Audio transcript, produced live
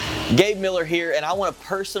Gabe Miller here, and I want to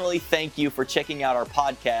personally thank you for checking out our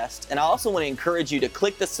podcast. And I also want to encourage you to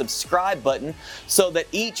click the subscribe button so that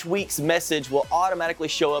each week's message will automatically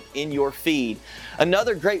show up in your feed.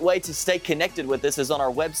 Another great way to stay connected with us is on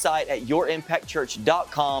our website at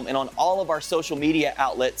yourimpactchurch.com and on all of our social media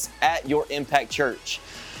outlets at Your Impact Church.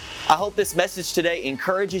 I hope this message today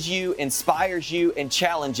encourages you, inspires you, and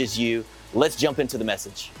challenges you. Let's jump into the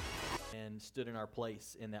message. And stood in our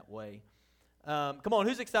place in that way. Come on,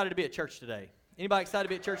 who's excited to be at church today? Anybody excited to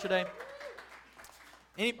be at church today?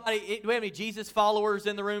 Anybody? Do we have any Jesus followers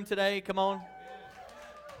in the room today? Come on.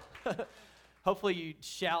 Hopefully you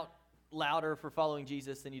shout louder for following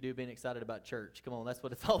Jesus than you do being excited about church. Come on, that's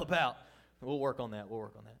what it's all about. We'll work on that.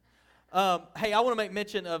 Hey, I want to make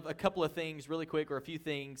mention of a couple of things really quick, or a few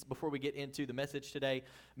things before we get into the message today.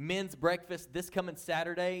 Men's breakfast this coming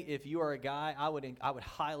Saturday. If you are a guy, I would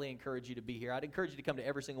highly encourage you to be here. I'd encourage you to come to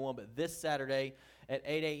every single one, but this Saturday at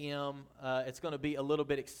 8 a.m., it's going to be a little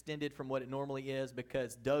bit extended from what it normally is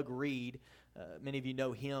because Doug Reed, many of you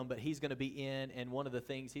know him, but he's going to be in, and one of the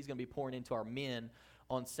things he's going to be pouring into our men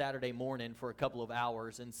on Saturday morning for a couple of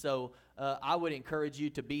hours. And so I would encourage you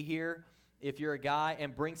to be here. If you're a guy,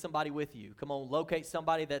 and bring somebody with you. Come on, locate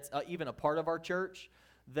somebody that's even a part of our church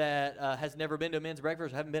that has never been to a men's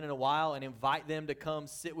breakfast, haven't been in a while, and invite them to come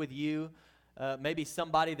sit with you. Maybe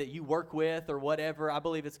somebody that you work with or whatever. I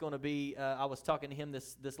believe it's going to be, I was talking to him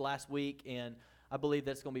this last week, and I believe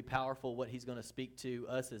that's going to be powerful what he's going to speak to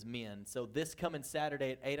us as men. So this coming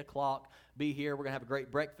Saturday at 8 o'clock, be here. We're going to have a great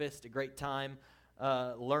breakfast, a great time.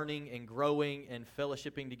 Learning and growing and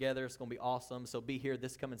fellowshipping together. It's going to be awesome. So be here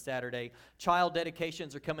this coming Saturday. Child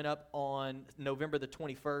dedications are coming up on November the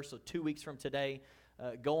 21st, so 2 weeks from today.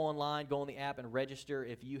 Go online, go on the app, and register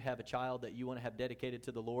if you have a child that you want to have dedicated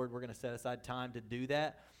to the Lord. We're going to set aside time to do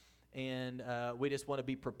that. And we just want to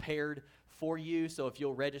be prepared for you. So if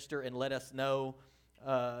you'll register and let us know,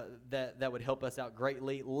 that would help us out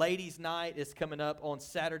greatly. Ladies' Night is coming up on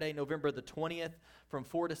Saturday, November the 20th from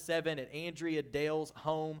 4 to 7 at Andrea Dale's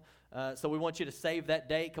home. So we want you to save that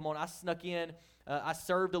date. Come on, I snuck in. I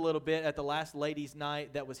served a little bit at the last Ladies'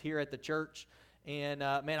 Night that was here at the church. And,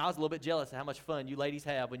 man, I was a little bit jealous of how much fun you ladies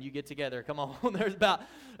have when you get together. Come on, there's about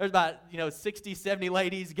 60, 70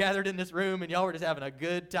 ladies gathered in this room, and y'all were just having a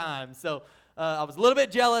good time. So I was a little bit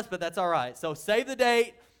jealous, but that's all right. So save the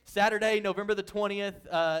date. Saturday, November the 20th,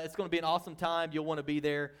 it's going to be an awesome time. You'll want to be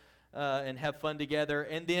there and have fun together.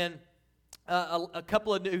 And then a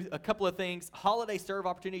couple of things, holiday serve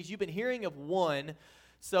opportunities. You've been hearing of one.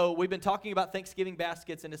 So we've been talking about Thanksgiving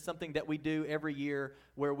baskets, and it's something that we do every year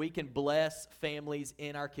where we can bless families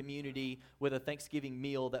in our community with a Thanksgiving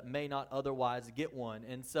meal that may not otherwise get one.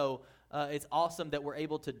 And so it's awesome that we're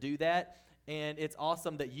able to do that. And it's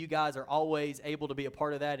awesome that you guys are always able to be a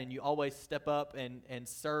part of that, and you always step up and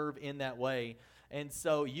serve in that way. And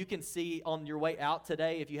so you can see on your way out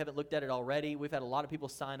today, if you haven't looked at it already, we've had a lot of people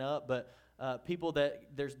sign up, but people that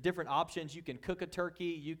there's different options. You can cook a turkey.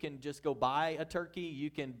 You can just go buy a turkey. You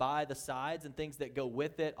can buy the sides and things that go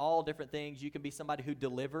with it, all different things. You can be somebody who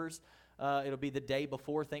delivers. It'll be the day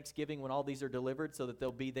before Thanksgiving when all these are delivered so that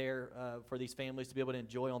they'll be there for these families to be able to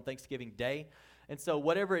enjoy on Thanksgiving Day. And so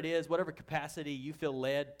whatever it is, whatever capacity you feel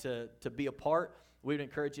led to be a part, we would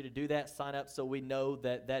encourage you to do that. Sign up so we know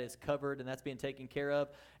that that is covered and that's being taken care of.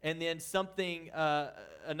 And then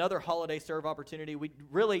another holiday serve opportunity. We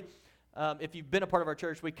really, if you've been a part of our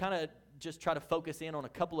church, we kind of just try to focus in on a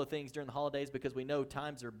couple of things during the holidays because we know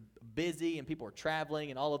times are busy and people are traveling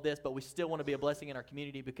and all of this, but we still want to be a blessing in our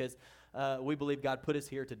community because we believe God put us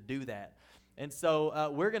here to do that. And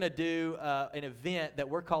so we're going to do an event that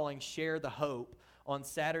we're calling Share the Hope on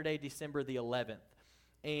Saturday, December the 11th.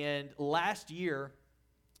 And last year,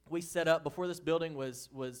 we set up, before this building was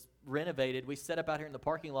renovated, we set up out here in the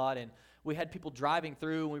parking lot, and we had people driving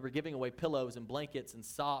through, and we were giving away pillows and blankets and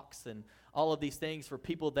socks and all of these things for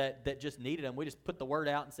people that just needed them. We just put the word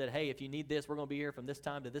out and said, hey, if you need this, we're going to be here from this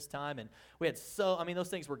time to this time. And we had those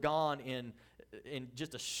things were gone in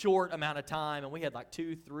just a short amount of time, and we had like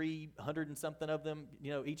 200-300 and something of them,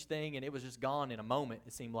 each thing, and it was just gone in a moment,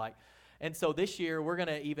 it seemed like. And so this year, we're going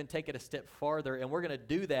to even take it a step farther, and we're going to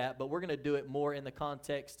do that, but we're going to do it more in the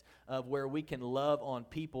context of where we can love on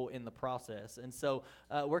people in the process. And so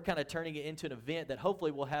we're kind of turning it into an event that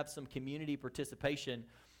hopefully will have some community participation,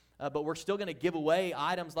 but we're still going to give away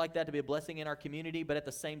items like that to be a blessing in our community, but at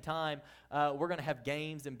the same time, we're going to have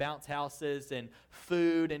games and bounce houses and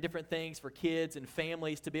food and different things for kids and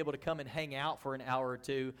families to be able to come and hang out for an hour or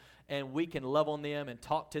two, and we can love on them and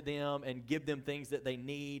talk to them and give them things that they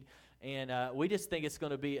need. And we just think it's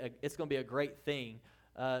going to be a great thing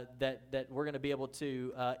that we're going to be able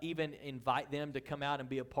to even invite them to come out and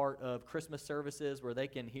be a part of Christmas services where they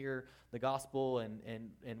can hear the gospel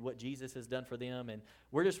and what Jesus has done for them. And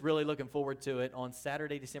we're just really looking forward to it on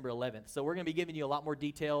Saturday, December 11th. So we're going to be giving you a lot more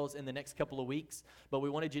details in the next couple of weeks, but we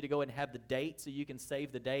wanted you to go ahead and have the date so you can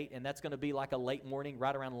save the date. And that's going to be like a late morning,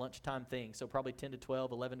 right around lunchtime thing. So probably 10 to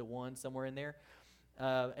 12, 11 to 1, somewhere in there.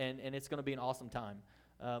 And it's going to be an awesome time.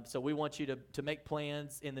 So we want you to make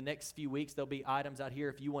plans in the next few weeks. There'll be items out here.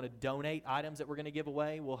 If you want to donate items that we're going to give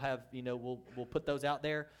away, we'll have, we'll put those out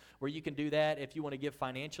there where you can do that. If you want to give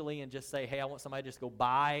financially and just say, hey, I want somebody to just go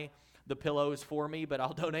buy the pillows for me, but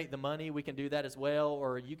I'll donate the money, we can do that as well.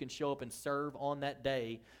 Or you can show up and serve on that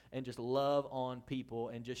day and just love on people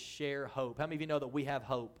and just share hope. How many of you know that we have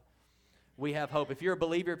hope? We have hope. If you're a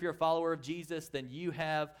believer, if you're a follower of Jesus, then you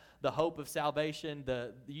have the hope of salvation.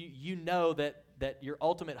 You know that your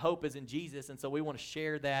ultimate hope is in Jesus, and so we want to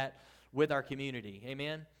share that with our community.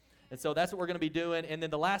 Amen? And so that's what we're going to be doing. And then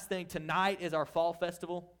the last thing, tonight is our fall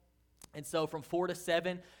festival. And so from 4 to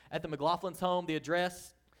 7 at the McLaughlin's home, the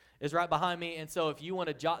address is right behind me. And so if you want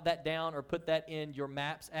to jot that down or put that in your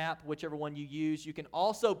Maps app, whichever one you use, you can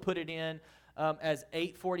also put it in as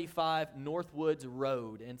 845 Northwoods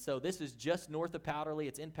Road. And so this is just north of Powderly.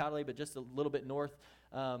 It's in Powderly, but just a little bit north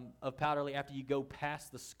of Powderly after you go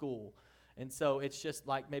past the school. And so it's just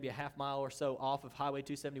like maybe a half mile or so off of Highway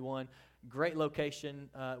 271. Great location.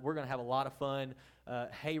 We're going to have a lot of fun.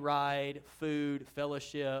 Hayride, food,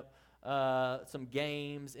 fellowship, some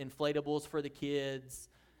games, inflatables for the kids.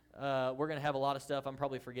 We're going to have a lot of stuff. I'm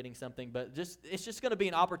probably forgetting something, but it's just going to be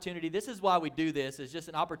an opportunity. This is why we do this. It's just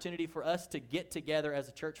an opportunity for us to get together as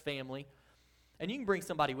a church family. And you can bring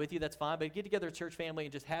somebody with you, that's fine, but get together as a church family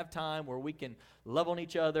and just have time where we can love on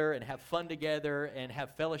each other and have fun together and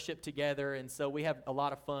have fellowship together. And so we have a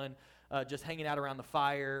lot of fun just hanging out around the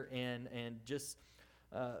fire and just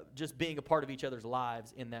being a part of each other's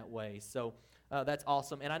lives in that way. So that's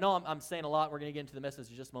awesome. And I know I'm saying a lot. We're going to get into the message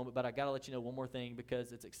in just a moment, but I got to let you know one more thing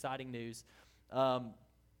because it's exciting news.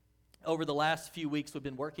 Over the last few weeks, we've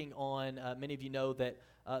been working on, many of you know that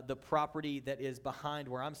the property that is behind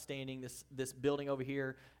where I'm standing, this building over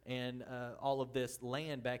here, and all of this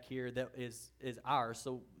land back here that is ours.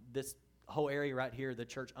 So this whole area right here, the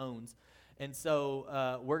church owns. And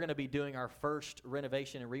so we're going to be doing our first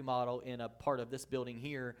renovation and remodel in a part of this building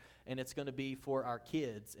here, and it's going to be for our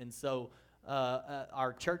kids. And so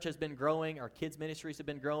our church has been growing, our kids' ministries have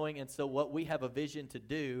been growing, and so what we have a vision to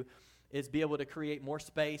do is be able to create more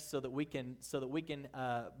space so that we can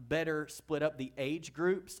better split up the age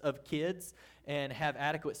groups of kids and have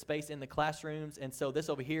adequate space in the classrooms. And so this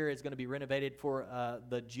over here is going to be renovated for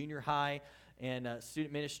the junior high and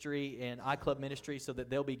student ministry and iClub ministry so that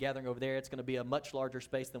they'll be gathering over there. It's going to be a much larger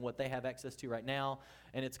space than what they have access to right now,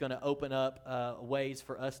 and it's going to open up ways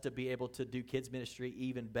for us to be able to do kids ministry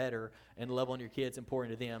even better and love on your kids and pour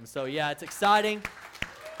into them. So yeah, it's exciting.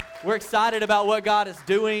 We're excited about what God is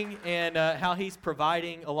doing and how He's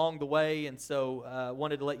providing along the way, and so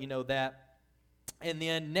wanted to let you know that. And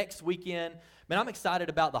then next weekend, man, I'm excited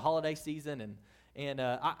about the holiday season, and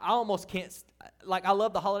I almost can't, I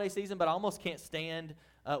love the holiday season, but I almost can't stand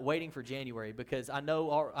waiting for January because I know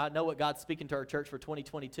what God's speaking to our church for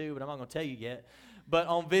 2022, but I'm not going to tell you yet. But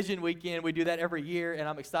on Vision Weekend, we do that every year, and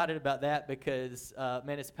I'm excited about that because,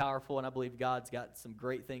 man, it's powerful, and I believe God's got some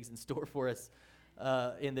great things in store for us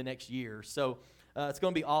in the next year. So it's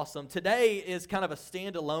going to be awesome. Today is kind of a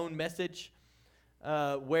standalone message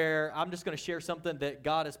where I'm just going to share something that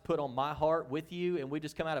God has put on my heart with you, and we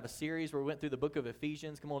just come out of a series where we went through the book of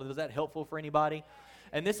Ephesians. Come on, is that helpful for anybody?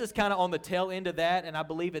 And this is kind of on the tail end of that, and I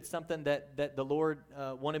believe it's something that the Lord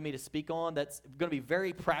wanted me to speak on that's going to be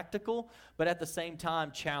very practical, but at the same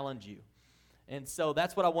time challenge you. And so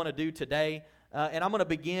that's what I want to do today. And I'm going to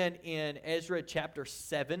begin in Ezra chapter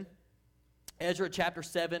 7. Ezra chapter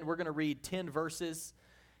 7, we're going to read 10 verses,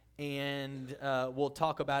 and we'll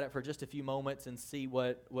talk about it for just a few moments and see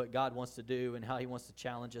what God wants to do and how He wants to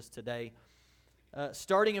challenge us today.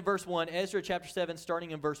 Starting in verse 1, Ezra chapter 7,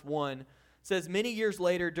 starting in verse 1, says, "Many years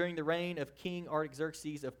later, during the reign of King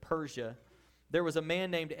Artaxerxes of Persia, there was a man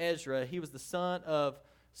named Ezra. He was the son of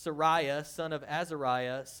Sariah, son of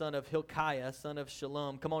Azariah, son of Hilkiah, son of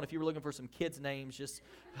Shalom." Come on, if you were looking for some kids' names, just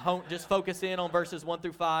focus in on verses 1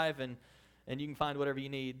 through 5, and you can find whatever you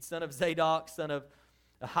need. Son of Zadok, son of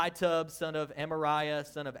Ahitub, son of Amariah,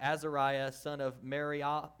 son of Azariah, son of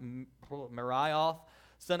Merioth,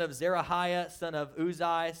 son of Zerahiah, son of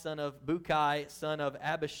Uzai, son of Bukai, son of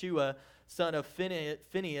Abishua, son of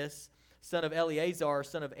Phinehas, son of Eleazar,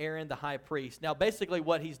 son of Aaron, the high priest. Now, basically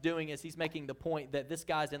what he's doing is he's making the point that this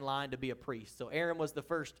guy's in line to be a priest. So Aaron was the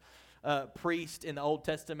first priest in the Old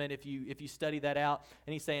Testament, if you study that out.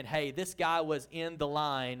 And he's saying, hey, this guy was in the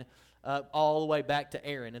line all the way back to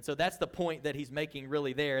Aaron. And so that's the point that he's making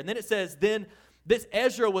really there. And then it says, then this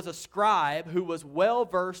Ezra was a scribe who was well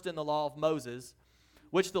versed in the law of Moses,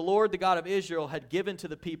 which the Lord, the God of Israel, had given to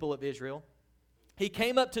the people of Israel. He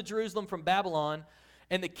came up to Jerusalem from Babylon,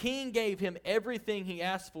 and the king gave him everything he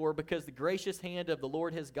asked for because the gracious hand of the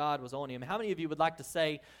Lord his God was on him. How many of you would like to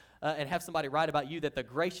say and have somebody write about you that the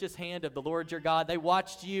gracious hand of the Lord your God, they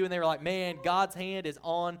watched you and they were like, man, God's hand is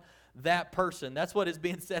on that person. That's what is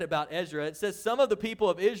being said about Ezra. It says some of the people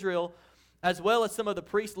of Israel, as well as some of the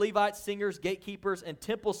priests, Levites, singers, gatekeepers, and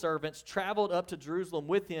temple servants, traveled up to Jerusalem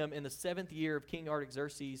with him in the 7th year of King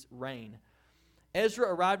Artaxerxes' reign.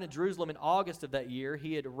 Ezra arrived in Jerusalem in August of that year.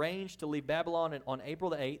 He had arranged to leave Babylon on April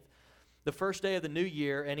the 8th, the first day of the new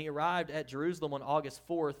year, and he arrived at Jerusalem on August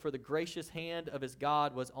 4th, for the gracious hand of his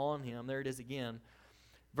God was on him. There it is again.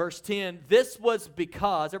 Verse 10, this was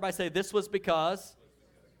because, everybody say, this was because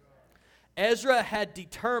Ezra had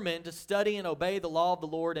determined to study and obey the law of the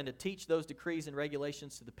Lord and to teach those decrees and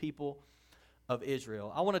regulations to the people of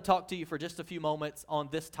Israel. I want to talk to you for just a few moments on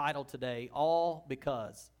this title today, All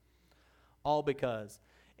Because. All because.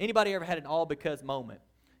 Anybody ever had an all because moment?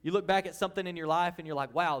 You look back at something in your life and you're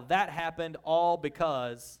like, wow, that happened all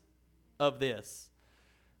because of this.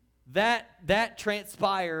 That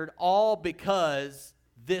transpired all because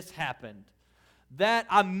this happened. That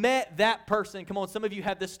I met that person. Come on, some of you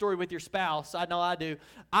have this story with your spouse. I know I do.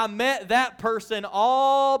 I met that person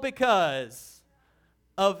all because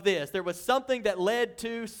of this. There was something that led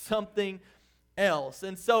to something else.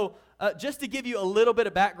 And so just to give you a little bit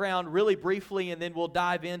of background really briefly, and then we'll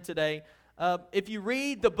dive in today. If you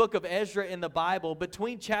read the book of Ezra in the Bible,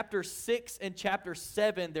 between chapter 6 and chapter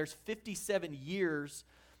 7, there's 57 years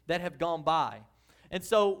that have gone by. And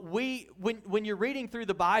so when you're reading through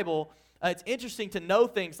the Bible, it's interesting to know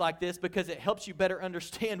things like this because it helps you better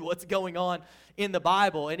understand what's going on in the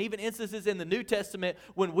Bible. And even instances in the New Testament,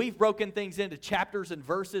 when we've broken things into chapters and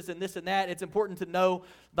verses and this and that, it's important to know,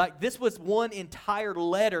 like, this was one entire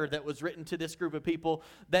letter that was written to this group of people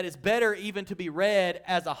that is better even to be read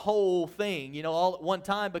as a whole thing, you know, all at one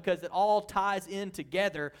time, because it all ties in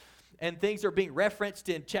together. And things are being referenced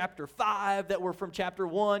in chapter 5 that were from chapter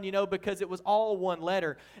 1, you know, because it was all one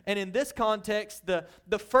letter. And in this context, the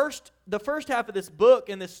first half of this book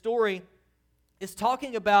and this story is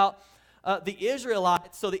talking about the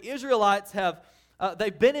Israelites. So the Israelites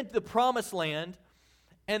they've been into the promised land,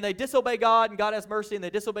 and they disobey God, and God has mercy, and they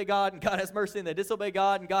disobey God, and God has mercy, and they disobey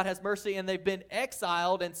God, and God has mercy, and they've been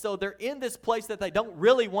exiled, and so they're in this place that they don't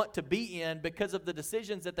really want to be in because of the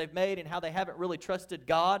decisions that they've made and how they haven't really trusted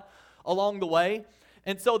God along the way.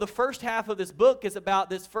 And so the first half of this book is about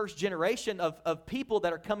this first generation of people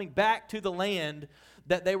that are coming back to the land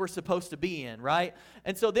that they were supposed to be in, right?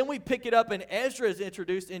 And so then we pick it up, and Ezra is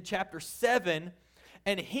introduced in chapter 7,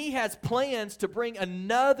 and he has plans to bring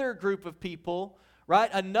another group of people, right?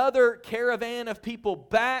 Another caravan of people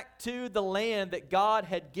back to the land that God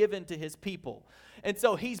had given to his people. And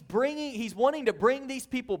so he's wanting to bring these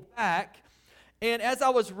people back. And as I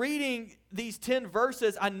was reading these 10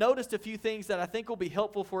 verses, I noticed a few things that I think will be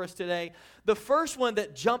helpful for us today. The first one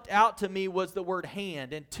that jumped out to me was the word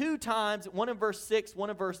hand. And 2 times, one in verse 6, one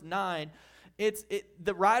in verse 9,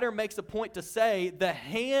 the writer makes a point to say the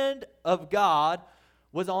hand of God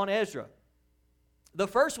was on Ezra. The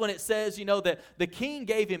first one, it says, you know, that the king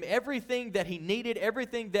gave him everything that he needed,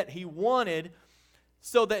 everything that he wanted,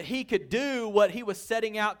 so that he could do what he was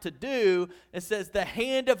setting out to do. It says the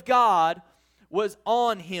hand of God was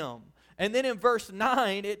on him. And then in verse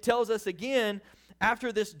 9, it tells us again,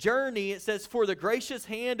 after this journey, it says, for the gracious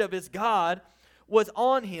hand of his God was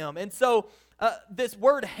on him. And so this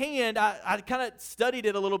word hand, I kind of studied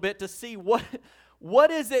it a little bit to see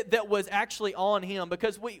what is it that was actually on him?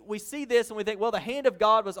 Because we see this and we think, well, the hand of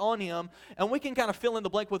God was on him, and we can kind of fill in the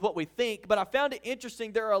blank with what we think. But I found it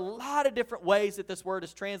interesting. There are a lot of different ways that this word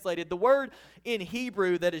is translated. The word in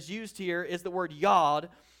Hebrew that is used here is the word yod.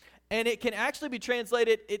 And it can actually be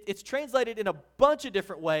translated, it's translated in a bunch of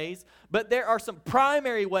different ways, but there are some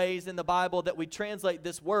primary ways in the Bible that we translate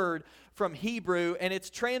this word from Hebrew, and it's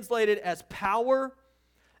translated as power,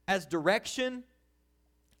 as direction,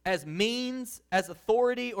 as means, as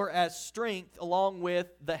authority, or as strength, along with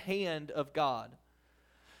the hand of God.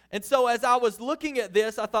 And so as I was looking at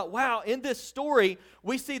this, I thought, wow, in this story,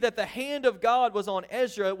 we see that the hand of God was on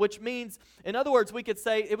Ezra, which means, in other words, we could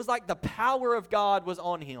say it was like the power of God was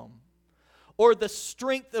on him, or the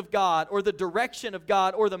strength of God, or the direction of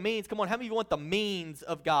God, or the means. Come on, how many of you want the means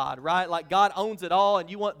of God, right? Like God owns it all, and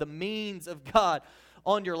you want the means of God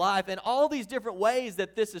on your life. And all these different ways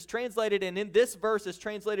that this is translated, and in this verse is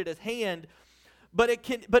translated as hand, but it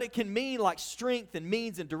can mean like strength and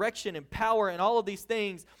means and direction and power and all of these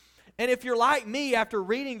things. And if you're like me, after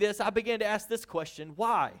reading this, I began to ask this question: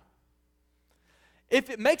 why? If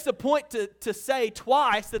it makes a point to say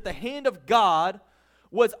twice that the hand of God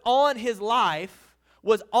was on his life,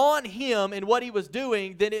 was on him and what he was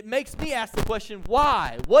doing, then it makes me ask the question,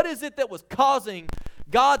 why? What is it that was causing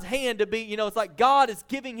God's hand to be, it's like God is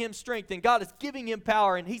giving him strength and God is giving him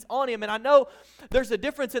power and he's on him. And I know there's a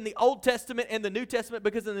difference in the Old Testament and the New Testament,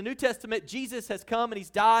 because in the New Testament, Jesus has come and he's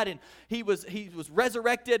died and he was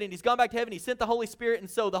resurrected and he's gone back to heaven. He sent the Holy Spirit, and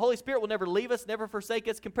so the Holy Spirit will never leave us, never forsake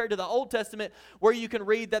us, compared to the Old Testament, where you can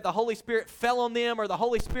read that the Holy Spirit fell on them, or the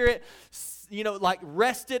Holy Spirit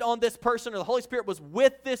rested on this person, or the Holy Spirit was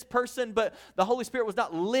with this person, but the Holy Spirit was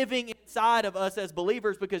not living inside of us as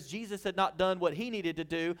believers because Jesus had not done what he needed to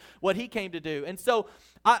do, what he came to do. And so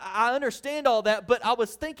I understand all that, but I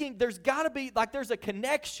was thinking there's got to be, there's a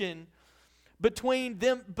connection between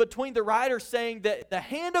the writer saying that the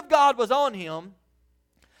hand of God was on him,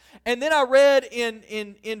 and then I read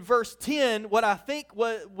in verse 10 what I think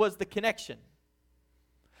was the connection.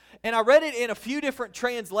 And I read it in a few different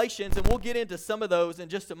translations, and we'll get into some of those in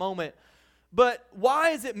just a moment. But why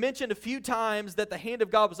is it mentioned a few times that the hand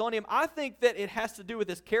of God was on him? I think that it has to do with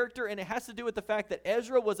his character, and it has to do with the fact that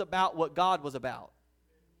Ezra was about what God was about.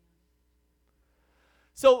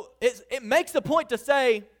 So it makes the point to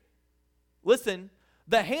say, listen,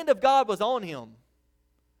 the hand of God was on him.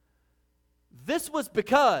 This was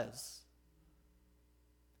because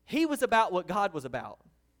he was about what God was about.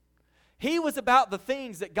 He was about the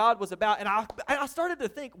things that God was about. And I started to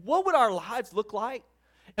think, what would our lives look like?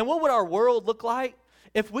 And what would our world look like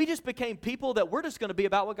if we just became people that we're just going to be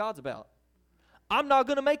about what God's about? I'm not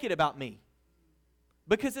going to make it about me,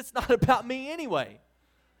 because it's not about me anyway.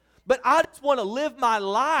 But I just want to live my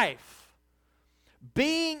life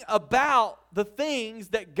being about the things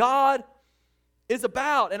that God is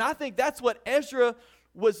about. And I think that's what Ezra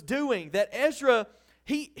was doing. That Ezra,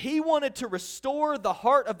 he wanted to restore the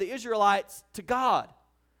heart of the Israelites to God.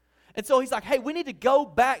 And so he's like, hey, we need to go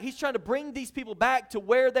back. He's trying to bring these people back to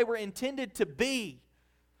where they were intended to be.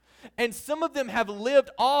 And some of them have lived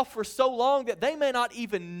off for so long that they may not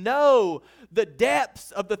even know the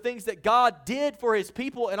depths of the things that God did for his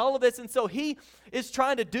people and all of this. And so he is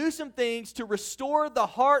trying to do some things to restore the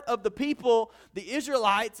heart of the people, the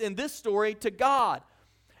Israelites in this story, to God.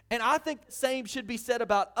 And I think the same should be said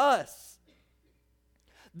about us.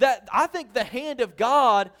 That I think the hand of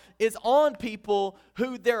God is on people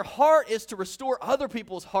who their heart is to restore other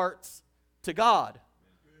people's hearts to God.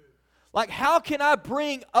 Like, how can I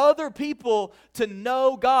bring other people to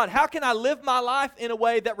know God? How can I live my life in a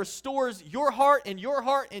way that restores your heart and your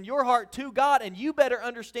heart and your heart to God? And you better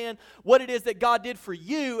understand what it is that God did for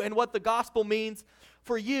you and what the gospel means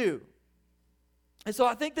for you. And so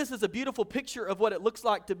I think this is a beautiful picture of what it looks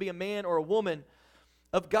like to be a man or a woman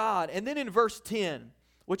of God. And then in verse 10,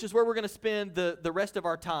 which is where we're going to spend the rest of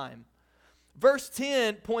our time, verse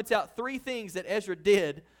 10 points out three things that Ezra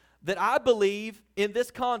did that I believe in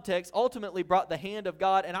this context ultimately brought the hand of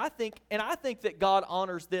God, and I think that God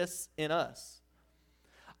honors this in us.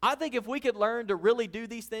 I think if we could learn to really do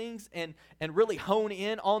these things and really hone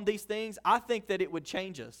in on these things, I think that it would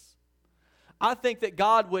change us. I think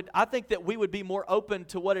that we would be more open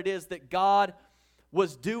to what it is that God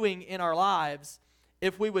was doing in our lives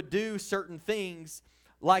if we would do certain things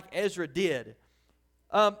like Ezra did.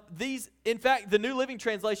 In fact, the New Living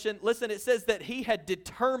Translation, listen, it says that he had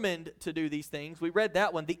determined to do these things. We read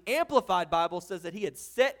that one. The Amplified Bible says that he had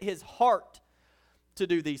set his heart to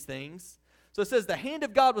do these things. So it says the hand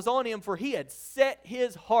of God was on him, for he had set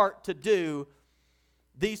his heart to do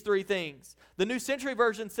these three things. The New Century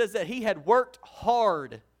Version says that he had worked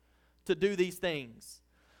hard to do these things.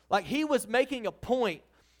 Like, he was making a point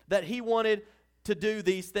that he wanted to do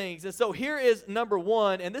these things. And so here is number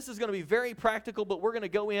one, and this is going to be very practical, but we're going to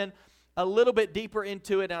go in a little bit deeper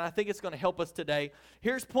into it, and I think it's going to help us today.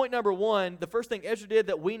 Here's point number one. The first thing Ezra did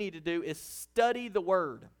that we need to do is study the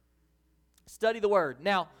Word. Study the Word.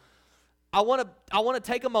 Now, I want to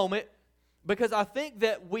take a moment, because I think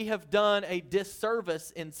that we have done a disservice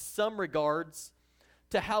in some regards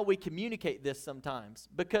to how we communicate this sometimes.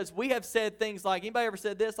 Because we have said things like, anybody ever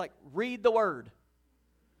said this? Like, read the Word.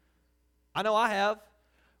 I know I have.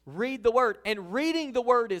 Read the Word. And reading the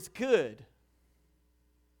Word is good.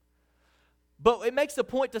 But it makes a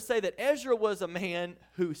point to say that Ezra was a man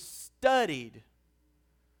who studied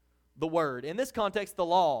the Word. In this context, the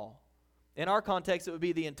law. In our context, it would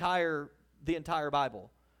be the entire Bible.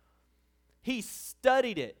 He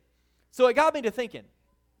studied it. So it got me to thinking,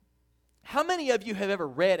 How many of you have ever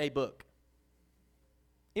read a book?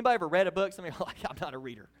 Anybody ever read a book? Some of you are like, I'm not a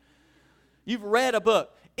reader. You've read a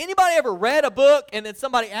book. Anybody ever read a book and then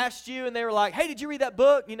somebody asked you and they were like, hey, did you read that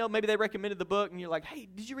book? You know, maybe they recommended the book and you're like, hey,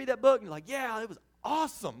 did you read that book? And you're like, yeah, it was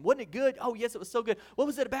awesome. Wasn't it good? Oh, yes, it was so good. What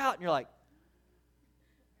was it about? And you're like,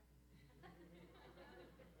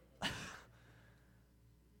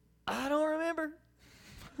 I don't remember.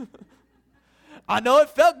 I know it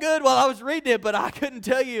felt good while I was reading it, but I couldn't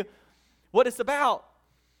tell you what it's about.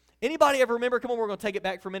 Anybody ever remember, come on, we're going to take it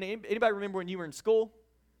back for a minute. Anybody remember when you were in school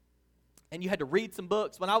and you had to read some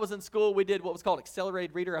books? When I was in school, we did what was called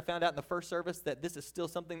accelerated reader. I found out in the first service that this is still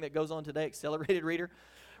something that goes on today, accelerated reader,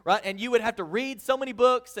 right? And you would have to read so many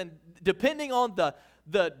books, and depending on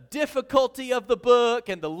the difficulty of the book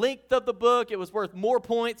and the length of the book, it was worth more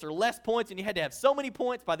points or less points, and you had to have so many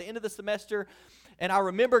points by the end of the semester. And I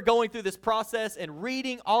remember going through this process and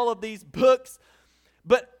reading all of these books.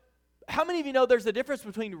 But how many of you know there's a difference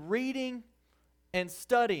between reading and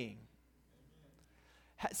studying?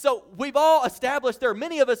 So we've all established, there are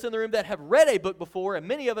many of us in the room that have read a book before, and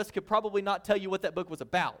many of us could probably not tell you what that book was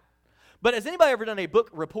about. But has anybody ever done a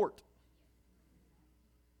book report?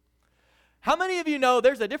 How many of you know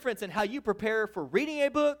there's a difference in how you prepare for reading a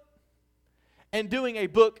book and doing a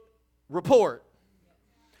book report?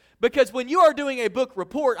 Because when you are doing a book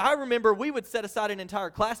report, I remember we would set aside an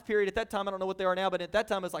entire class period. At that time, I don't know what they are now, but at that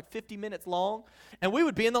time it was like 50 minutes long. And we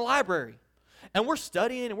would be in the library. And we're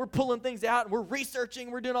studying and we're pulling things out and we're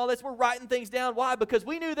researching, we're doing all this, we're writing things down. Why? Because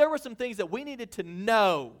we knew there were some things that we needed to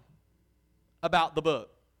know about the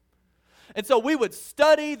book. And so we would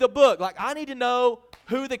study the book. Like, I need to know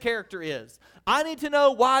who the character is. I need to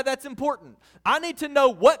know why that's important. I need to know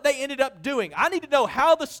what they ended up doing. I need to know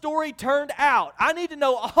how the story turned out. I need to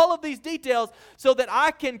know all of these details so that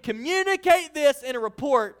I can communicate this in a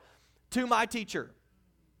report to my teacher,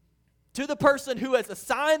 to the person who has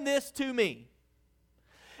assigned this to me.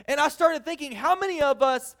 And I started thinking, how many of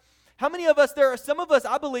us, there are some of us,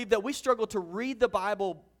 I believe, that we struggle to read the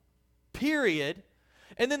Bible, period.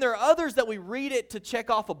 And then there are others that we read it to check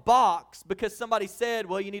off a box because somebody said,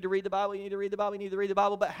 well, you need to read the Bible, you need to read the Bible, you need to read the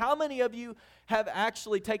Bible. But how many of you have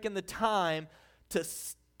actually taken the time to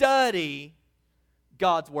study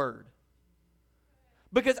God's Word?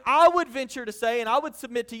 Because I would venture to say, and I would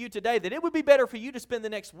submit to you today, that it would be better for you to spend the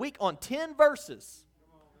next week on 10 verses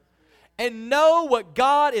and know what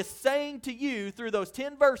God is saying to you through those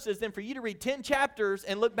 10 verses than for you to read 10 chapters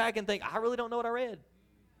and look back and think, I really don't know what I read.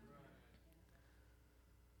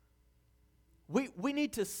 We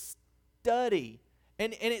need to study.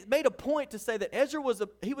 And it made a point to say that Ezra was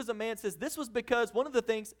a man, says this was because one of the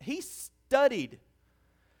things, he studied.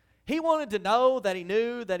 He wanted to know that he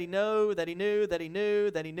knew, that he knew, that he knew, that he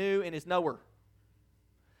knew, that he knew in his knower.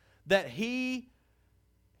 That he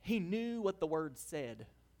knew what the word said.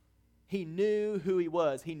 He knew who he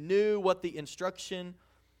was. He knew what the instruction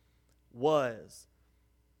was.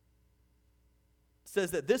 It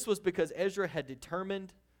says that this was because Ezra had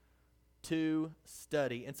determined to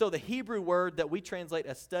study. And so the Hebrew word that we translate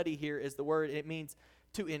as study here is the word, it means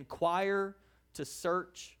to inquire, to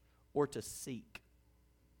search, or to seek.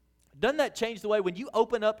 Doesn't that change the way when you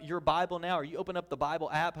open up your Bible now, or you open up the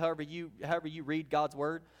Bible app, however you read God's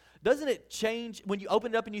word? Doesn't it change when you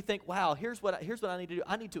open it up and you think, wow, here's what I need to do.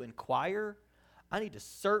 I need to inquire, I need to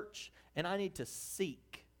search, and I need to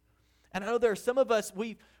seek. And I know there are some of us,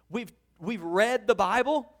 we've read the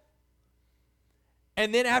Bible,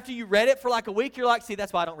 and then after you read it for like a week, you're like, see,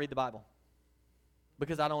 that's why I don't read the Bible.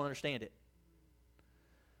 Because I don't understand it.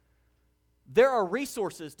 There are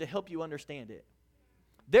resources to help you understand it.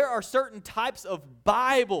 There are certain types of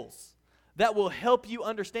Bibles that will help you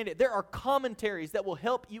understand it. There are commentaries that will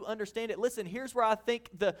help you understand it. Listen, here's where I think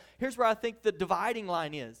the dividing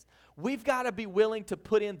line is. We've got to be willing to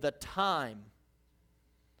put in the time.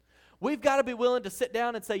 We've got to be willing to sit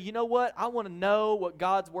down and say, you know what? I want to know what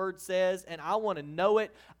God's word says, and I want to know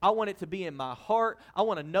it. I want it to be in my heart. I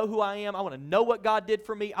want to know who I am. I want to know what God did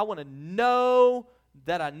for me. I want to know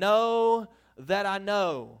that I know that I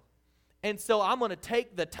know. And so I'm going to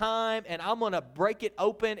take the time and I'm going to break it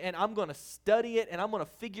open and I'm going to study it and I'm going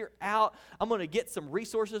to figure out, I'm going to get some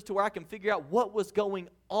resources to where I can figure out what was going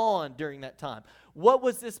on during that time. What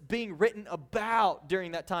was this being written about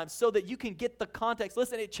during that time so that you can get the context.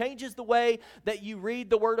 Listen, it changes the way that you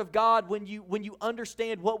read the Word of God when you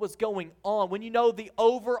understand what was going on, when you know the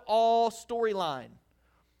overall storyline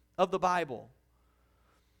of the Bible.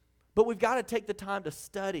 But we've got to take the time to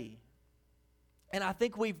study. And I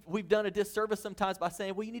think we've done a disservice sometimes by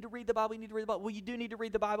saying, well, you need to read the Bible, you need to read the Bible. Well, you do need to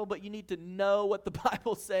read the Bible, but you need to know what the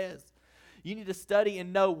Bible says. You need to study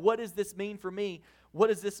and know, what does this mean for me? What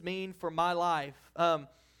does this mean for my life?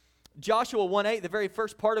 Joshua 1:8, the very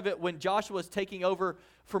first part of it, when Joshua is taking over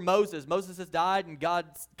for Moses. Moses has died, and God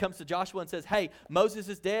comes to Joshua and says, hey, Moses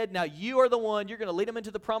is dead. Now you are the one. You're going to lead him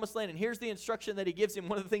into the promised land. And here's the instruction that he gives him.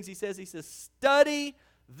 One of the things he says, study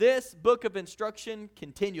this book of instruction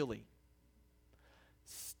continually.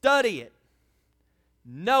 Study it.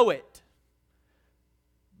 Know it.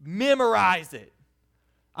 Memorize it.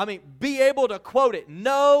 I mean, be able to quote it.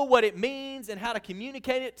 Know what it means and how to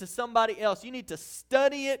communicate it to somebody else. You need to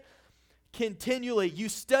study it continually. You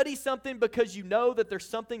study something because you know that there's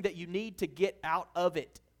something that you need to get out of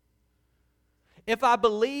it. If I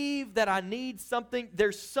believe that I need something,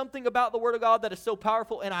 there's something about the Word of God that is so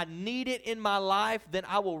powerful and I need it in my life, then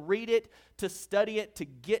I will read it to study it to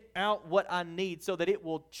get out what I need so that it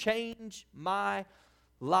will change my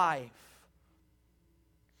life.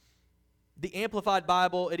 The Amplified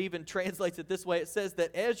Bible, it even translates it this way. It says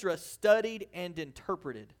that Ezra studied and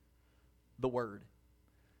interpreted the Word.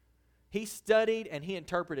 He studied and he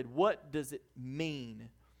interpreted. What does it mean?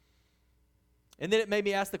 And then it made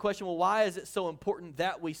me ask the question, well, why is it so important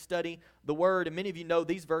that we study the Word? And many of you know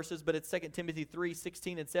these verses, but it's 2 Timothy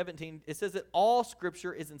 3:16 and 17. It says that all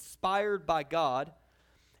Scripture is inspired by God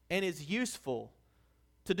and is useful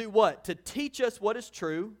to do what? To teach us what is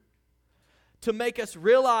true, to make us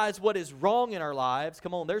realize what is wrong in our lives.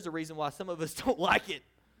 Come on, there's a reason why some of us don't like it.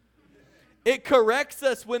 It corrects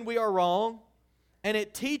us when we are wrong, and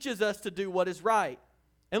it teaches us to do what is right.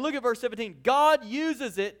 And look at verse 17. God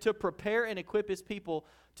uses it to prepare and equip His people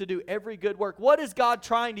to do every good work. What is God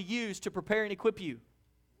trying to use to prepare and equip you?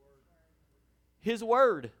 His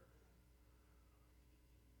Word.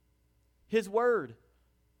 His Word.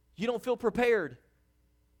 You don't feel prepared.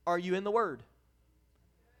 Are you in the Word?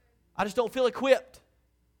 I just don't feel equipped.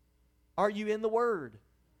 Are you in the Word?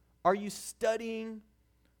 Are you studying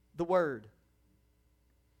the Word?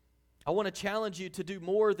 I want to challenge you to do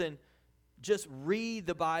more than just read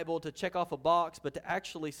the Bible to check off a box, but to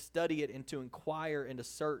actually study it and to inquire and to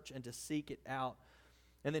search and to seek it out.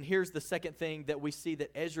 And then here's the second thing that we see that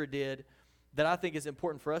Ezra did that I think is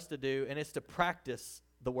important for us to do, and it's to practice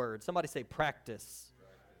the Word. Somebody say practice.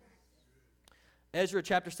 Ezra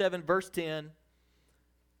chapter 7, verse 10.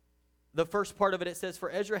 The first part of it, it says, for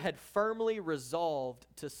Ezra had firmly resolved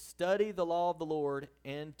to study the law of the Lord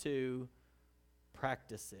and to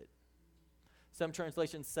practice it. Some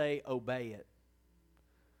translations say obey it.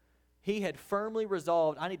 He had firmly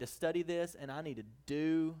resolved, I need to study this and I need to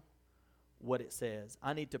do what it says.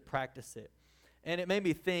 I need to practice it. And it made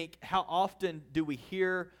me think, how often do we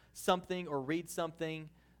hear something or read something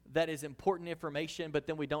that is important information, but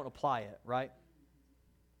then we don't apply it, right?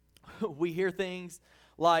 We hear things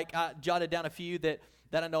like, I jotted down a few that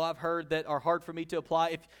I know I've heard that are hard for me to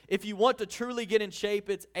apply. If you want to truly get in shape,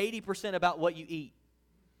 it's 80% about what you eat,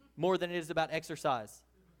 more than it is about exercise.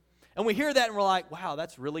 And we hear that and we're like, wow,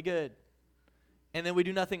 that's really good. And then we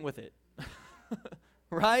do nothing with it.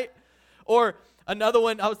 Right? Or another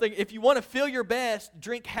one, I was thinking, if you want to feel your best,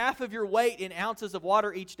 drink half of your weight in ounces of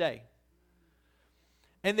water each day.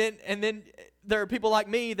 And then there are people like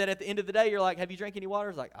me that at the end of the day, you're like, have you drank any water?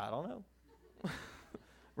 It's like, I don't know.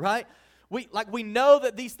 Right? We know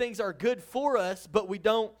that these things are good for us, but we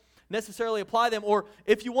don't necessarily apply them. Or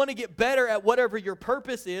if you want to get better at whatever your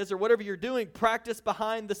purpose is or whatever you're doing, practice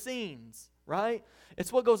behind the scenes, right?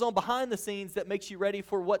 It's what goes on behind the scenes that makes you ready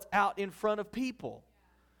for what's out in front of people.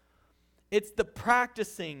 It's the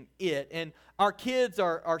practicing it. And our kids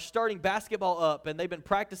are starting basketball up, and they've been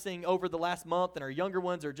practicing over the last month, and our younger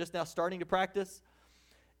ones are just now starting to practice.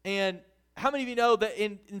 And how many of you know that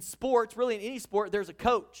in sports, really in any sport, there's a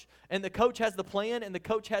coach, and the coach has the plan and the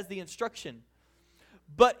coach has the instruction.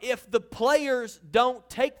 But if the players don't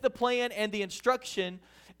take the plan and the instruction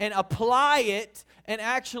and apply it and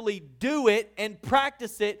actually do it and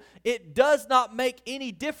practice it, it does not make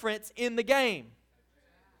any difference in the game.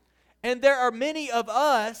 And there are many of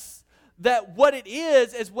us that what it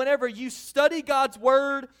is whenever you study God's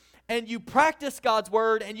Word and you practice God's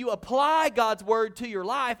Word and you apply God's Word to your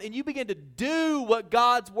life and you begin to do what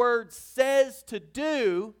God's Word says to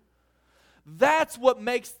do, that's what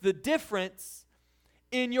makes the difference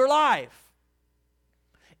in your life.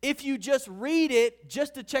 If you just read it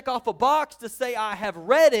just to check off a box to say, I have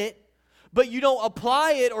read it, but you don't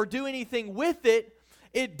apply it or do anything with it,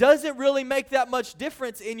 it doesn't really make that much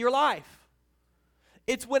difference in your life.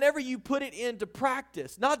 It's whenever you put it into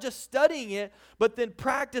practice, not just studying it, but then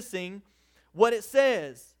practicing what it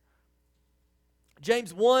says.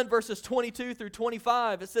 James 1 verses 22 through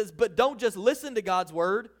 25, it says, but don't just listen to God's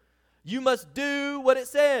Word, you must do what it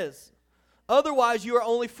says. Otherwise, you are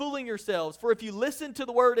only fooling yourselves. For if you listen to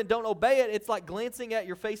the word and don't obey it, it's like glancing at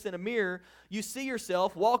your face in a mirror. You see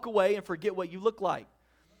yourself, walk away, and forget what you look like.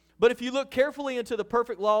 But if you look carefully into the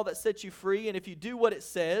perfect law that sets you free, and if you do what it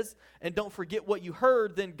says and don't forget what you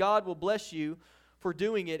heard, then God will bless you for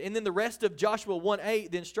doing it. And then the rest of Joshua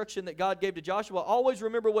 1:8, the instruction that God gave to Joshua, always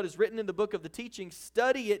remember what is written in the book of the teaching.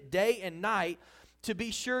 Study it day and night to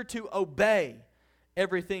be sure to obey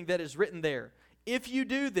everything that is written there. If you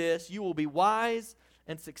do this, you will be wise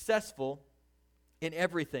and successful in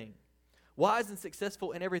everything. Wise and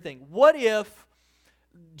successful in everything. What if,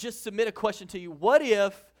 just submit a question to you, what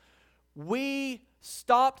if we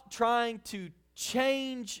stopped trying to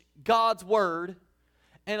change God's word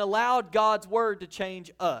and allowed God's word to change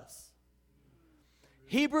us?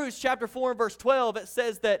 Hebrews chapter 4 and verse 12, it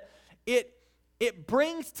says that it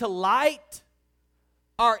brings to light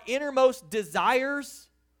our innermost desires.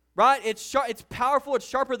 Right? It's powerful. It's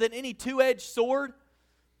sharper than any two-edged sword.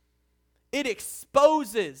 It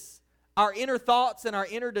exposes our inner thoughts and our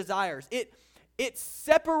inner desires. It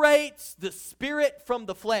separates the spirit from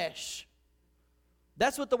the flesh.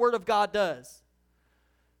 That's what the Word of God does.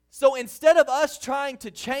 So instead of us trying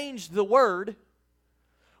to change the Word,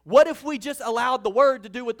 what if we just allowed the Word to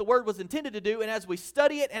do what the Word was intended to do, and as we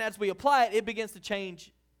study it and as we apply it, it begins to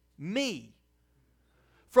change me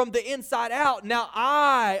from the inside out? Now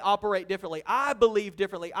I operate differently. I believe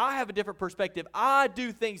differently. I have a different perspective. I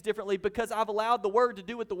do things differently because I've allowed the Word to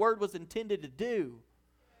do what the Word was intended to do.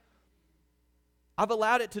 I've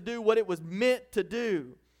allowed it to do what it was meant to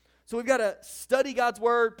do. So we've got to study God's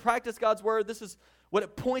Word, practice God's Word. This is what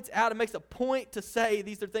it points out. It makes a point to say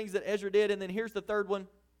these are things that Ezra did. And then here's the third one,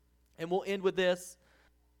 and we'll end with this,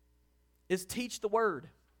 is teach the Word.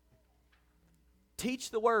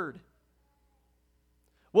 Teach the Word.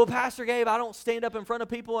 Well, Pastor Gabe, I don't stand up in front of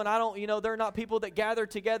people, and I don't, they're not people that gather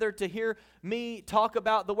together to hear me talk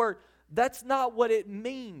about the Word. That's not what it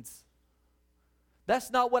means. That's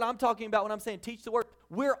not what I'm talking about when I'm saying teach the Word.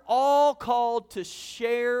 We're all called to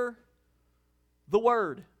share the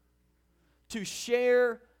Word, to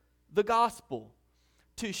share the gospel,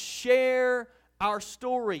 to share our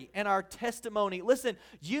story and our testimony. Listen,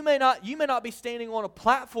 you may not be standing on a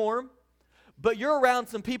platform, but you're around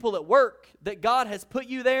some people at work that God has put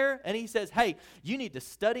you there, and He says, hey, you need to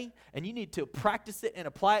study, and you need to practice it and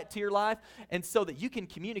apply it to your life, and so that you can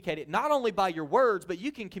communicate it, not only by your words, but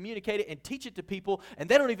you can communicate it and teach it to people, and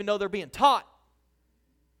they don't even know they're being taught.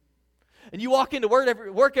 And you walk into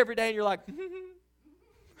work every day, and you're like,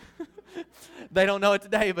 they don't know it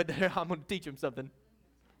today, but I'm going to teach them something.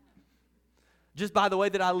 Just by the way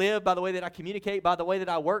that I live, by the way that I communicate, by the way that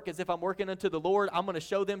I work as if I'm working unto the Lord, I'm going to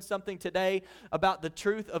show them something today about the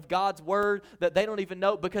truth of God's Word that they don't even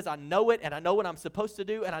know, because I know it and I know what I'm supposed to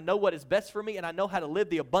do and I know what is best for me and I know how to live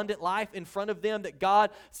the abundant life in front of them that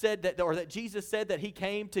God said that, or that Jesus said that He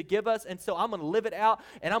came to give us. And so I'm going to live it out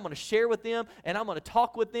and I'm going to share with them and I'm going to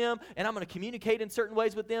talk with them and I'm going to communicate in certain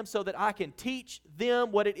ways with them so that I can teach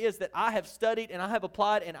them what it is that I have studied and I have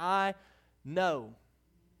applied and I know.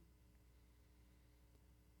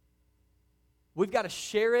 We've got to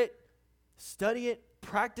share it, study it,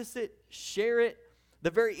 practice it, share it. The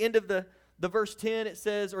very end of the verse 10, it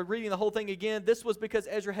says, or reading the whole thing again, this was because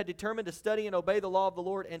Ezra had determined to study and obey the law of the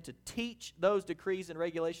Lord and to teach those decrees and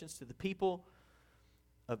regulations to the people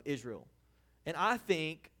of Israel. And I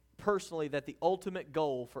think, personally, that the ultimate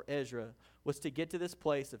goal for Ezra was to get to this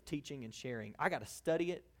place of teaching and sharing. I got to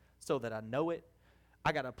study it so that I know it.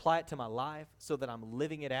 I got to apply it to my life so that I'm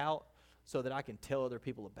living it out so that I can tell other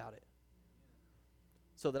people about it.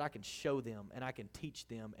 So that I can show them and I can teach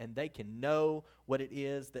them and they can know what it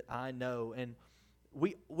is that I know. And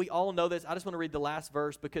we all know this. I just want to read the last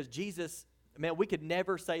verse because Jesus, man, we could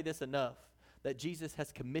never say this enough, that Jesus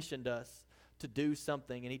has commissioned us to do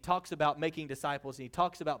something. And He talks about making disciples and He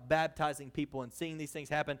talks about baptizing people and seeing these things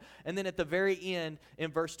happen. And then at the very end,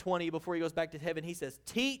 in verse 20, before He goes back to heaven, He says,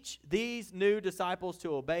 teach these new disciples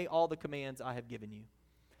to obey all the commands I have given you.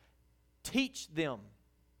 Teach them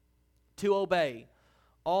to obey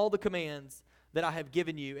all the commands that I have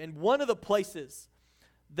given you. And one of the places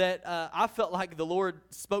that I felt like the Lord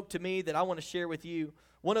spoke to me that I want to share with you,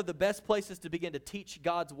 one of the best places to begin to teach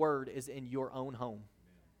God's Word is in your own home.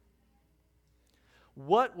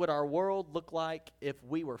 What would our world look like if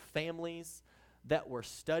we were families that were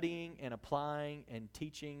studying and applying and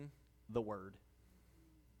teaching the Word?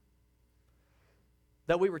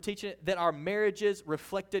 that we were teaching it, that our marriages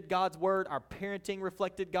reflected God's word, our parenting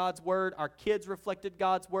reflected God's word, our kids reflected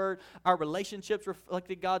God's word, our relationships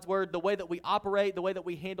reflected God's word, the way that we operate, the way that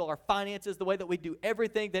we handle our finances, the way that we do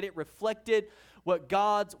everything, that it reflected what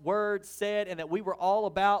God's word said, and that we were all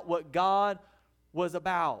about what God was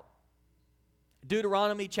about.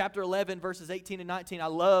 Deuteronomy chapter 11, verses 18 and 19. I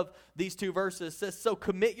love these two verses. It says, so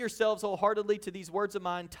commit yourselves wholeheartedly to these words of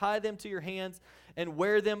mine. Tie them to your hands and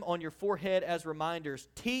wear them on your forehead as reminders.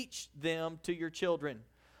 Teach them to your children.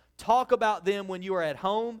 Talk about them when you are at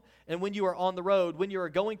home and when you are on the road, when you are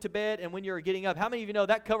going to bed and when you are getting up. How many of you know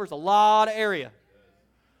that covers a lot of area?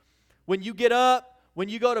 When you get up, when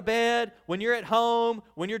you go to bed, when you're at home,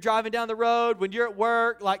 when you're driving down the road, when you're at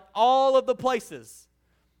work, like all of the places.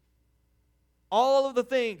 All of the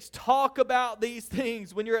things, talk about these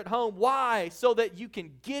things when you're at home. Why? So that you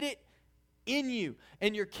can get it in you,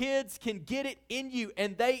 and your kids can get it in you,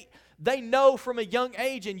 and they know from a young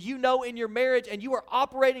age, and you know in your marriage, and you are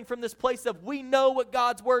operating from this place of we know what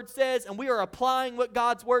God's word says, and we are applying what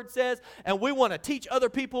God's word says, and we want to teach other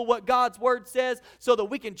people what God's word says so that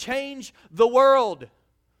we can change the world.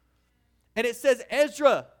 And it says,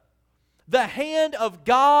 Ezra, the hand of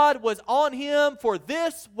God was on him, for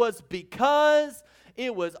this was because,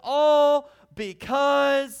 it was all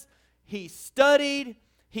because he studied,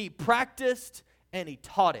 he practiced, and he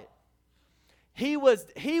taught it. He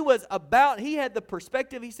had the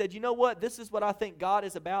perspective. He said, you know what? This is what I think God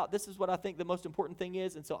is about. This is what I think the most important thing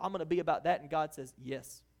is, and so I'm going to be about that. And God says,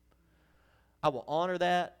 yes. I will honor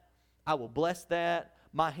that. I will bless that.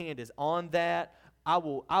 My hand is on that. I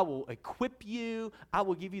will equip you. I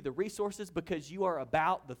will give you the resources because you are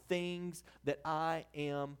about the things that I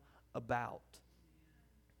am about.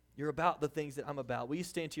 You're about the things that I'm about. Will you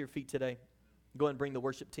stand to your feet today? Go ahead and bring the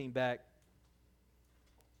worship team back.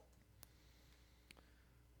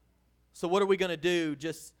 So what are we going to do?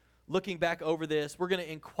 Just looking back over this, we're going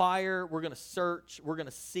to inquire, we're going to search, we're going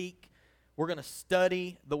to seek, we're going to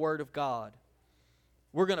study the Word of God.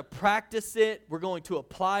 We're going to practice it. We're going to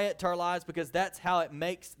apply it to our lives because that's how it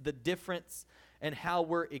makes the difference and how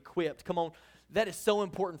we're equipped. Come on, that is so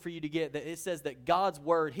important for you to get. That it says that God's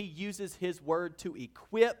Word, He uses His Word to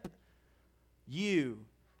equip you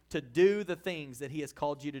to do the things that He has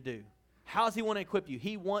called you to do. How does He want to equip you?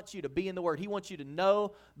 He wants you to be in the Word. He wants you to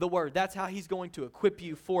know the Word. That's how He's going to equip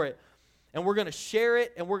you for it. And we're going to share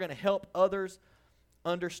it, and we're going to help others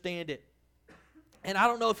understand it. And I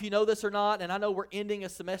don't know if you know this or not, and I know we're ending a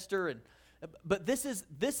semester, but this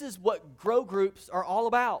is what grow groups are all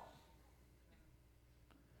about.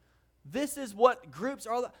 This is what groups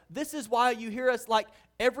are all about. This is why you hear us like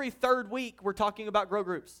every third week we're talking about grow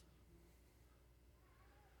groups.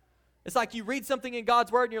 It's like you read something in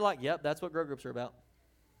God's Word and you're like, yep, that's what grow groups are about.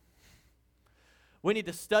 We need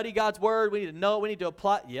to study God's Word. We need to know it. We need to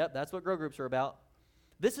apply it. Yep, that's what grow groups are about.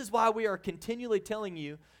 This is why we are continually telling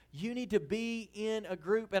you, you need to be in a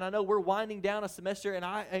group. And I know we're winding down a semester, and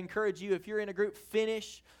I encourage you, if you're in a group,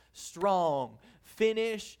 finish strong.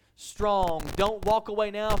 Finish strong. Don't walk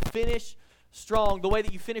away now. Finish strong. The way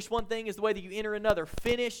that you finish one thing is the way that you enter another.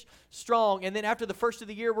 Finish strong. And then after the first of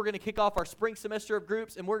the year, we're going to kick off our spring semester of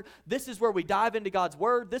groups, and this is where we dive into God's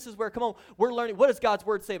Word. This is where, come on, we're learning, what does God's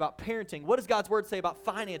Word say about parenting? What does God's Word say about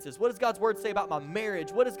finances? What does God's Word say about my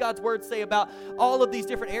marriage? What does God's Word say about all of these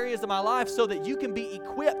different areas of my life so that you can be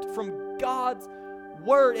equipped from God's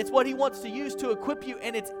Word? It's what He wants to use to equip you,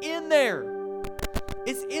 and it's in there.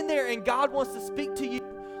 It's in there, and God wants to speak to you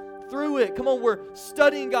through it. Come on, we're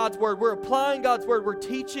studying God's Word. We're applying God's Word. We're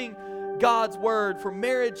teaching God's Word for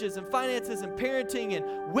marriages and finances and parenting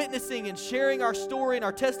and witnessing and sharing our story and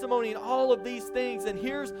our testimony and all of these things. And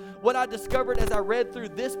here's what I discovered as I read through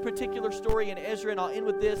this particular story in Ezra, and I'll end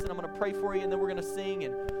with this, and I'm going to pray for you, and then we're going to sing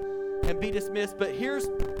and be dismissed. But here's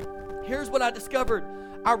what I discovered.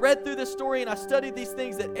 I read through this story and I studied these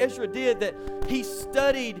things that Ezra did, that he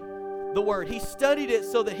studied the Word. He studied it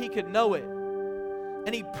so that he could know it.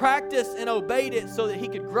 And he practiced and obeyed it so that he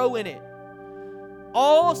could grow in it.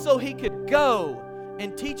 All so he could go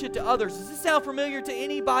and teach it to others. Does this sound familiar to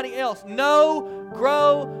anybody else? Know,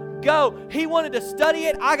 grow, go. He wanted to study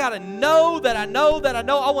it. I got to know that I know that I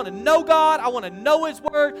know. I want to know God. I want to know His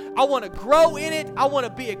Word. I want to grow in it. I want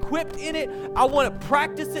to be equipped in it. I want to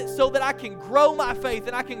practice it so that I can grow my faith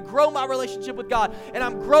and I can grow my relationship with God. And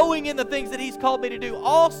I'm growing in the things that He's called me to do.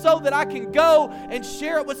 All so that I can go and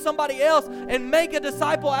share it with somebody else and make a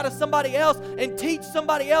disciple out of somebody else and teach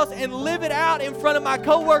somebody else and live it out in front of my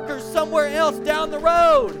coworkers somewhere else down the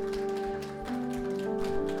road.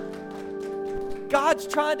 God's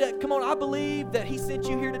trying to, come on, I believe that He sent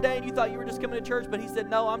you here today and you thought you were just coming to church, but He said,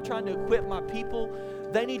 no, I'm trying to equip my people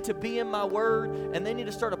They need to be in my word, and they need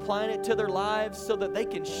to start applying it to their lives so that they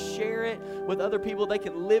can share it with other people. They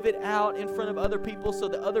can live it out in front of other people so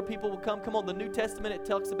that other people will come. Come on, the New Testament, it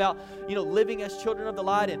talks about, living as children of the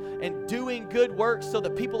light and doing good works so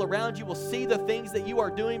that people around you will see the things that you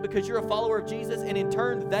are doing because you're a follower of Jesus, and in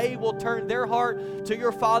turn, they will turn their heart to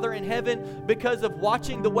your Father in heaven because of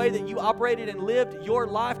watching the way that you operated and lived your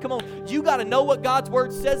life. Come on, you got to know what God's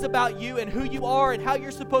word says about you and who you are and how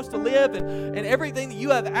you're supposed to live and everything that you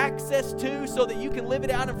have access to so that you can live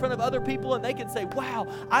it out in front of other people and they can say, wow,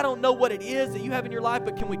 I don't know what it is that you have in your life,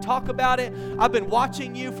 but can we talk about it? I've been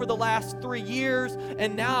watching you for the last 3 years,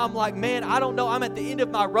 and now I'm like, man, I don't know, I'm at the end of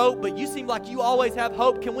my rope, but you seem like you always have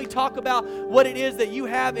hope. Can we talk about what it is that you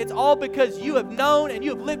have? It's all because you have known and you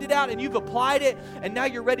have lived it out and you've applied it, and now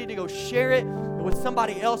you're ready to go share it with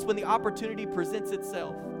somebody else when the opportunity presents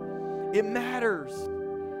itself. It matters.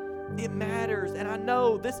 It matters. And I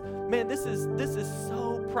know this is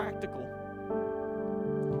so practical.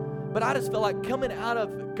 But I just feel like coming out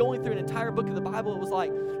of going through an entire book of the Bible, it was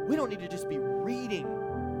like, we don't need to just be reading.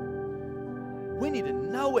 We need to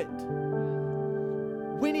know it.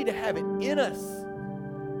 We need to have it in us.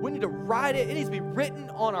 We need to write it. It needs to be written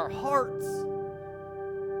on our hearts.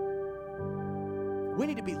 We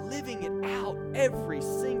need to be living it out every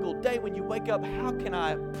single day when you wake up. How can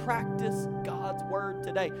I practice God's word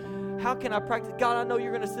today? How can I practice? God, I know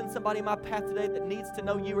you're going to send somebody in my path today that needs to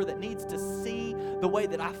know you or that needs to see the way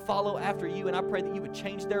that I follow after you, and I pray that you would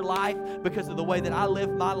change their life because of the way that I live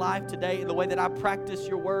my life today and the way that I practice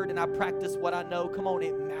your word and I practice what I know. Come on,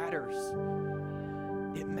 it matters.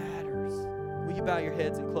 It matters. Will you bow your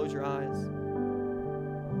heads and close your eyes?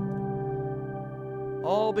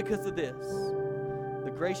 All because of this. The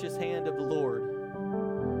gracious hand of the Lord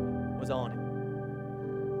was on him.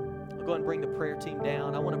 I'll go ahead and bring the prayer team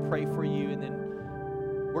down. I want to pray for you, and then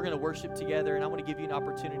we're going to worship together, and I want to give you an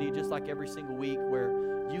opportunity, just like every single week, where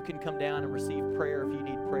you can come down and receive prayer if you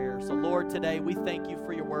need prayer. So, Lord, today we thank you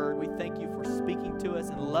for your word. We thank you for speaking to us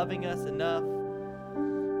and loving us enough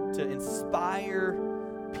to inspire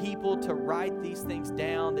people to write these things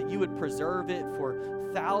down, that you would preserve it for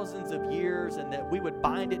thousands of years, and that we would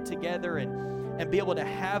bind it together and be able to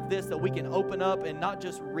have this that we can open up and not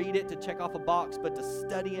just read it to check off a box, but to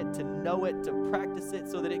study it, to know it, to practice it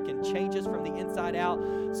so that it can change us from the inside out,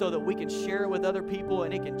 so that we can share it with other people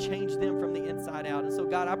and it can change them from the inside out. And so,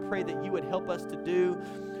 God, I pray that you would help us to do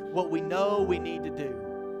what we know we need to do.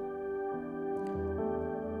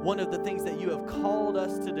 One of the things that you have called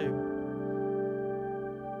us to do.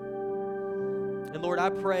 And Lord, I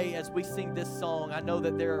pray as we sing this song, I know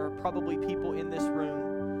that there are probably people in this room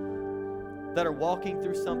that are walking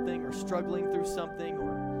through something or struggling through something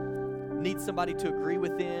or need somebody to agree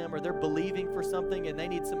with them, or they're believing for something and they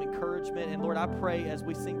need some encouragement. And Lord, I pray as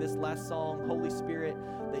we sing this last song, Holy Spirit,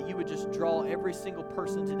 that you would just draw every single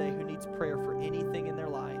person today who needs prayer for anything in their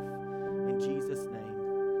life. In Jesus' name.